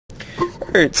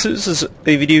Alright, so this is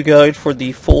a video guide for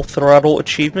the full throttle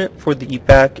achievement for the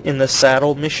back in the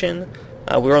saddle mission.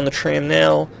 We're on the tram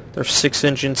now. There's 6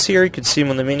 engines here. You can see them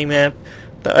on the mini-map.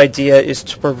 The idea is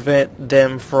to prevent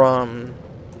them from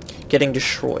getting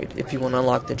destroyed if you want to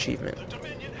unlock the achievement.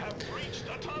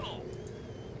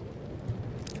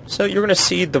 So you're going to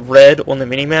see the red on the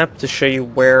mini-map to show you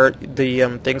where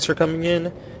the things are coming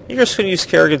in. You're just going to use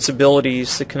Kerrigan's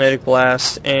abilities, the Kinetic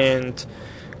Blast, and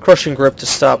Crushing Grip to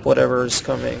stop whatever is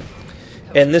coming.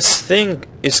 And this thing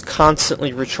is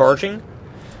constantly recharging.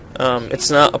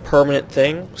 It's not a permanent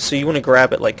thing, so you want to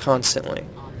grab it like constantly.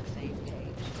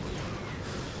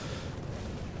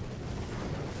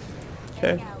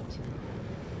 Okay.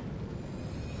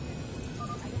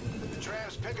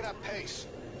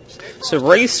 So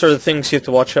wraiths are the things you have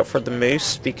to watch out for the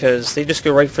most, because they just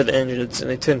go right for the engines and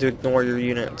they tend to ignore your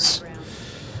units.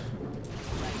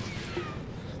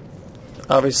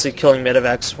 Obviously killing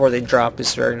medevacs before they drop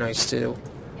is very nice too.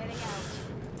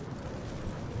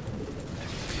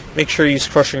 Make sure you use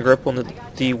Crushing Grip on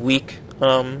the weak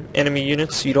enemy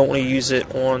units. You don't want to use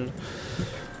it on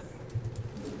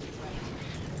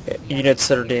units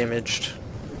that are damaged.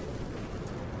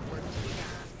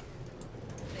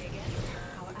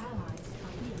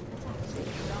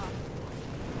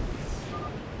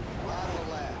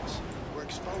 We're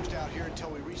exposed out here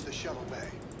until we reach the shuttle bay.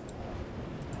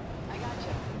 I got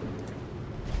you.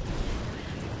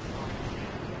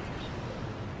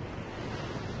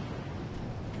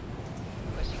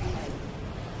 Pushing ahead.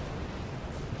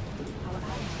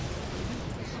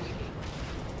 Sweeping.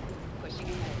 Pushing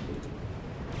ahead.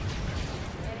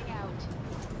 Heading out.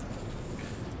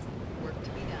 Work to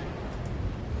be done.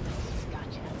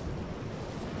 Gotcha.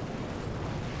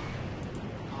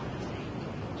 On the same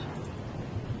page.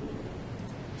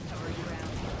 Cover your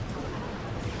ground.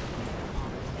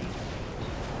 On the same page.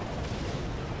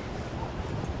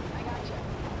 I gotcha.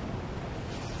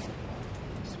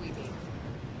 Sweeping.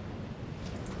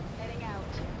 Heading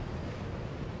out.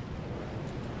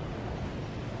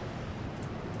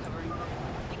 Covering.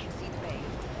 I can see the bay.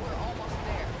 We're almost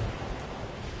there.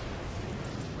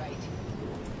 Right.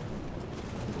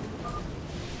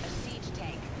 A siege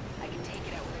tank. I can take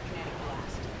it out with a kinetic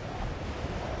blast.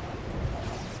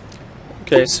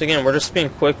 Okay, so again, we're just being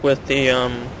quick with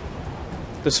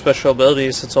the special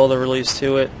abilities. That's all there really is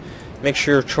to it. Make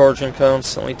sure you're charging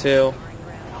constantly too.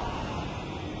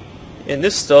 And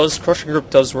this does, Crushing Grip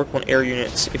does work on air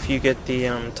units if you get the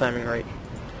timing right.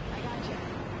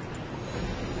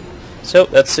 So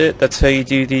that's it. That's how you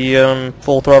do the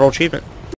full throttle achievement.